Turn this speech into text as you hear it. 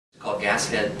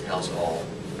Gashead tells all.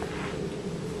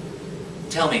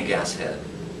 Tell me, Gashead,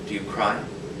 do you cry?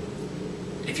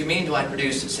 If you mean do I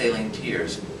produce saline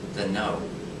tears, then no.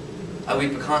 I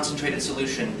weep a concentrated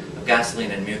solution of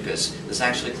gasoline and mucus that's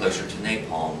actually closer to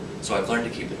napalm, so I've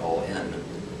learned to keep it all in.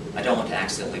 I don't want to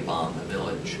accidentally bomb a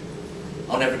village.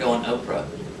 I'll never go on Oprah,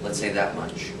 let's say that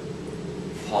much.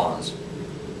 Pause.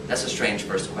 That's a strange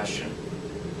first question.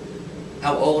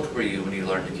 How old were you when you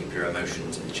learned to keep your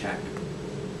emotions in check?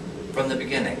 From the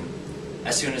beginning,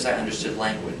 as soon as I understood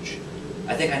language.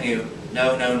 I think I knew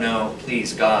no, no, no,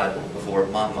 please God, before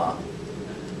mama.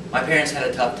 My parents had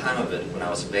a tough time of it when I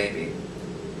was a baby.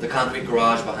 The concrete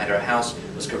garage behind our house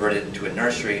was converted into a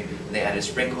nursery, and they added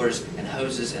sprinklers and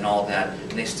hoses and all that,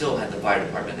 and they still had the fire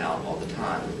department out all the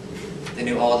time. They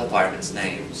knew all the firemen's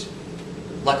names.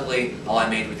 Luckily, all I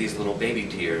made were these little baby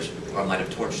tears, or I might have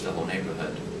torched the whole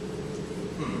neighborhood.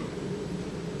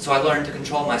 So I learned to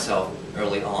control myself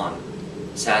early on.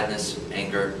 Sadness,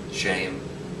 anger, shame.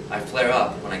 I flare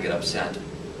up when I get upset.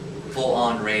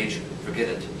 Full-on rage, forget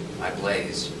it. I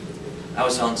blaze. I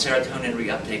was on serotonin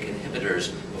reuptake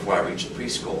inhibitors before I reached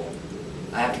preschool.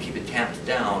 I have to keep it tamped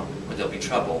down or there'll be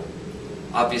trouble.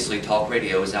 Obviously, talk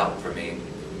radio is out for me.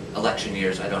 Election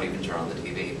years, I don't even turn on the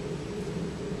TV.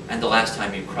 And the last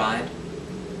time you cried?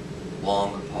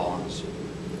 Long pause.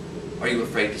 Are you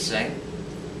afraid to say?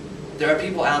 There are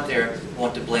people out there who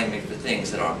want to blame me for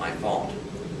things that aren't my fault.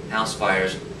 House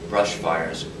fires, brush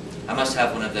fires. I must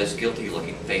have one of those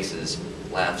guilty-looking faces,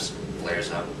 laughs, flares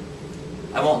up.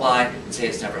 I won't lie and say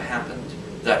it's never happened,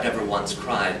 that I've never once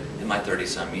cried in my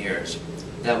 30-some years.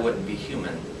 That wouldn't be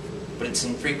human. But it's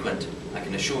infrequent, I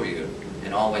can assure you,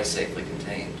 and always safely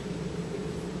contained.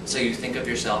 So you think of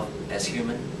yourself as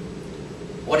human?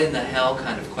 What in the hell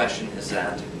kind of question is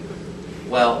that?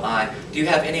 Well, do you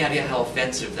have any idea how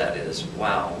offensive that is?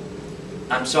 Wow.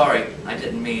 I'm sorry, I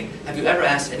didn't mean. Have you ever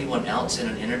asked anyone else in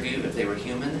an interview if they were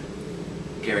human?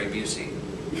 Gary Busey.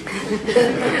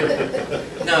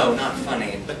 No, not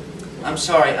funny. I'm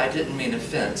sorry, I didn't mean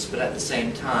offense, but at the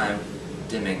same time,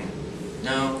 dimming.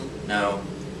 No,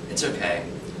 it's okay.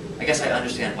 I guess I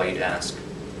understand why you'd ask.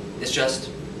 It's just,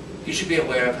 you should be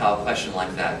aware of how a question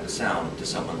like that would sound to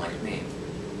someone like me.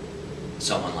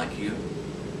 Someone like you?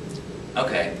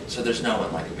 Okay, so there's no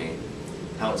one like me.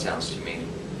 How it sounds to me.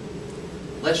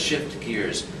 Let's shift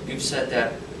gears. You've said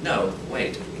that. No,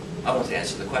 wait. I want to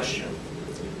answer the question.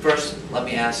 First, let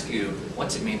me ask you,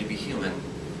 what's it mean to be human?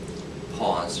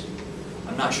 Pause.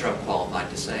 I'm not sure I'm qualified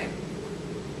to say.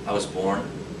 I was born.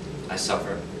 I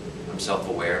suffer. I'm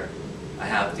self-aware. I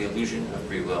have the illusion of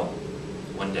free will.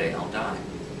 One day I'll die.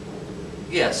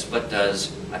 Yes, but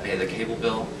does I pay the cable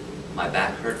bill? My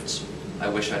back hurts. I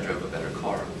wish I drove a better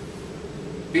car.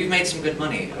 But you've made some good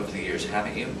money over the years,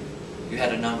 haven't you? You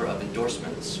had a number of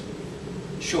endorsements.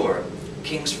 Sure,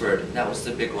 Kingsford, that was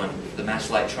the big one, the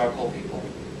Matchlight charcoal people.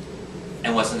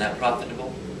 And wasn't that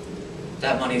profitable?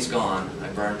 That money's gone. I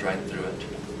burned right through it.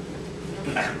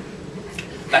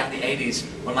 Back in the 80s,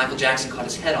 when Michael Jackson caught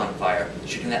his head on fire,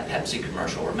 shooting that Pepsi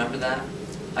commercial, remember that?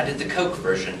 I did the Coke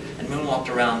version and moonwalked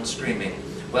around screaming.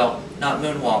 Well, not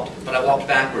moonwalked, but I walked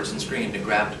backwards and screamed and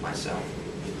grabbed myself.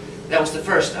 That was the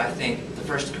first, I think, the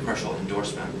first commercial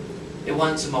endorsement. It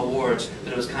won some awards,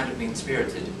 but it was kind of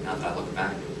mean-spirited, now that I look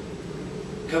back.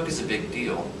 Coke is a big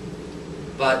deal.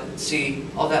 But, see,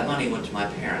 all that money went to my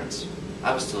parents.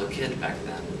 I was still a kid back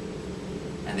then.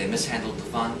 And they mishandled the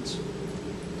funds.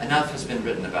 Enough has been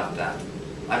written about that.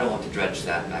 I don't want to dredge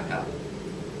that back up.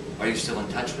 Are you still in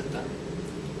touch with them?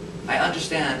 I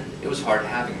understand it was hard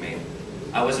having me.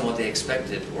 I wasn't what they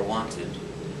expected or wanted.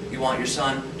 You want your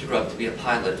son to grow up to be a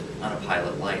pilot on a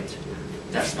pilot light.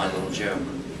 That's my little joke.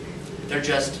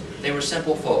 They were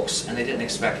simple folks, and they didn't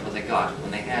expect what they got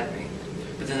when they had me.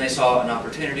 But then they saw an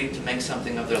opportunity to make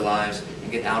something of their lives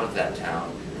and get out of that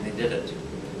town, and they did it.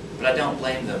 But I don't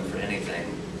blame them for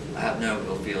anything. I have no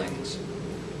ill feelings.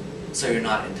 So you're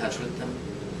not in touch with them?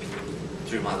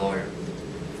 Through my lawyer.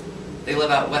 They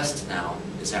live out west now,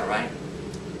 is that right?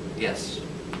 Yes.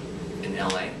 In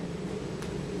LA?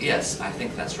 Yes, I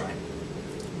think that's right.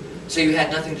 So you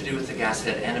had nothing to do with the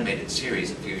Gashead animated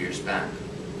series a few years back?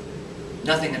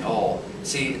 Nothing at all.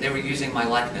 See, they were using my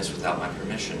likeness without my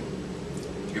permission.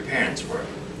 Your parents were.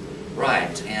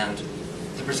 Right, and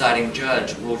the presiding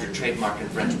judge ruled your trademark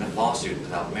infringement lawsuit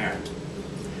without merit.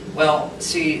 Well,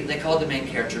 see, they called the main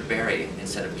character Barry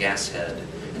instead of Gashead,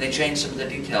 and they changed some of the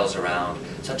details around,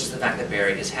 such as the fact that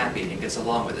Barry is happy and gets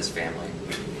along with his family.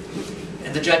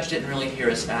 And the judge didn't really hear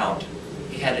us out.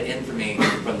 He had it in for me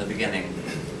from the beginning.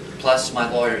 Plus, my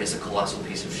lawyer is a colossal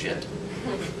piece of shit.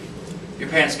 Your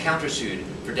parents countersued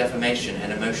for defamation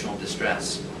and emotional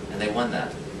distress, and they won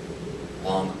that.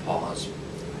 Long pause.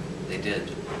 They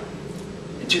did.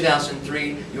 In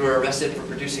 2003, you were arrested for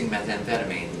producing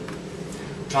methamphetamine.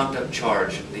 Trumped up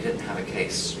charge, they didn't have a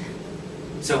case.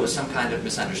 So it was some kind of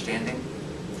misunderstanding?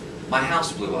 My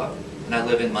house blew up, and I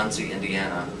live in Muncie,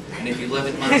 Indiana. And if you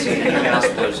live in Muncie and your house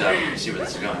blows up, you see where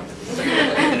this is going,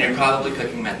 then you're probably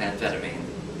cooking methamphetamine.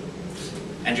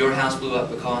 And your house blew up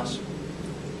because?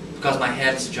 Because my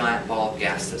head is a giant ball of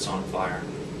gas that's on fire.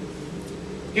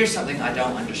 Here's something I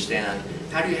don't understand.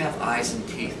 How do you have eyes and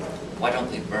teeth? Why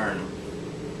don't they burn?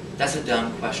 That's a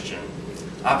dumb question.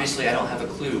 Obviously, I don't have a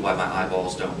clue why my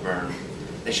eyeballs don't burn.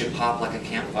 They should pop like a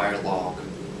campfire log.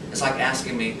 It's like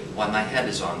asking me why my head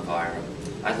is on fire.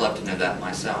 I'd love to know that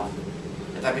myself.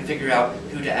 If I could figure out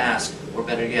who to ask, or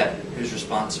better yet, who's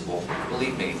responsible,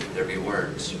 believe me, there'd be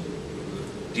words.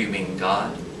 Do you mean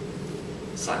God?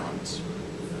 Silence.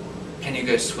 Can you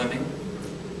go swimming?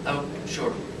 Oh,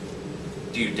 sure.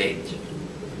 Do you date?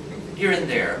 Here and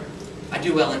there. I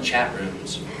do well in chat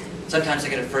rooms. Sometimes I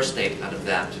get a first date out of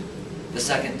that. The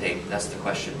second date, that's the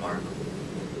question mark.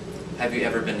 Have you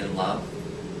ever been in love?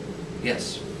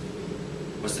 Yes.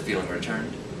 Was the feeling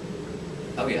returned?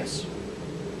 Oh yes.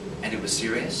 And it was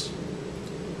serious?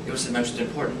 It was the most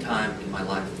important time in my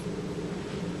life.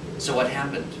 So what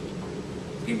happened?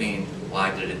 You mean,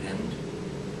 why did it end?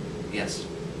 Yes.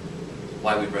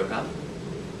 Why we broke up?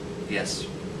 Yes.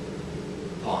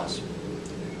 Pause.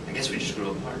 I guess we just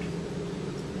grew apart.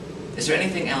 Is there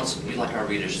anything else you'd like our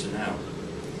readers to know?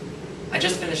 I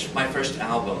just finished my first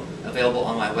album, available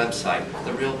on my website,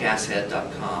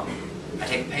 therealgashead.com. I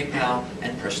take PayPal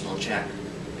and personal check.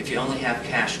 If you only have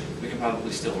cash, we can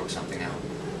probably still work something out.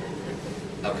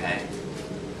 Okay.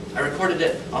 I recorded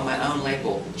it on my own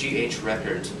label, GH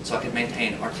Records, so I could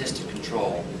maintain artistic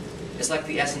control. It's like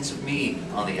the essence of me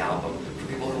on the album, for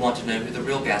people who want to know who the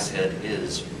real Gashead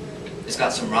is. It's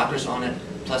got some rockers on it,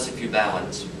 plus a few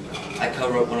ballads. I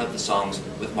co-wrote one of the songs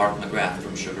with Mark McGrath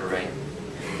from Sugar Ray.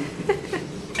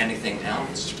 Anything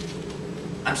else?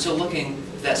 I'm still looking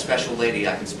for that special lady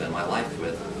I can spend my life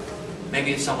with.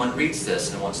 Maybe if someone reads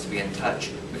this and wants to be in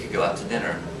touch, we could go out to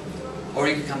dinner. Or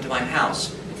you could come to my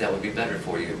house, if that would be better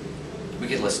for you. We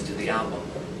could listen to the album.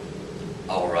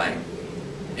 All right.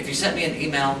 If you sent me an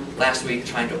email last week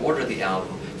trying to order the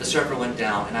album, the server went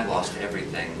down and I lost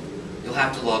everything. You'll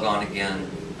have to log on again.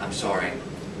 I'm sorry.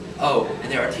 Oh,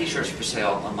 and there are t-shirts for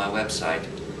sale on my website.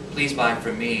 Please buy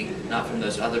from me, not from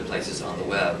those other places on the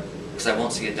web, because I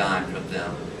won't see a dime from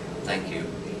them. Thank you.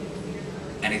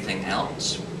 Anything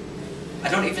else? I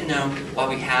don't even know why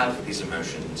we have these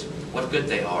emotions, what good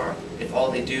they are, if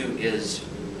all they do is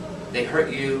they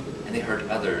hurt you and they hurt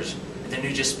others, and then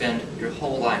you just spend your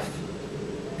whole life.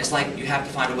 It's like you have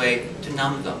to find a way to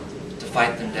numb them, to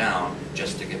fight them down,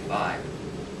 just to get by.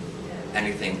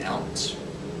 Anything else?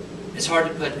 It's hard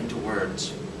to put into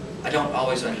words. I don't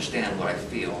always understand what I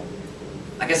feel.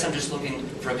 I guess I'm just looking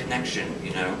for a connection,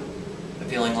 you know? A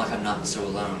feeling like I'm not so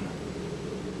alone.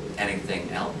 Anything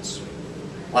else?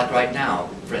 Like right now,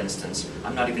 for instance,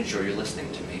 I'm not even sure you're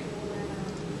listening to me.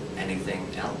 Anything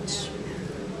else?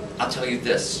 I'll tell you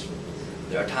this.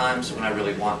 There are times when I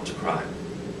really want to cry.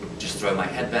 Just throw my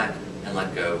head back and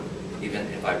let go, even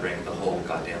if I bring the whole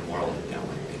goddamn world down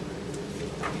with me.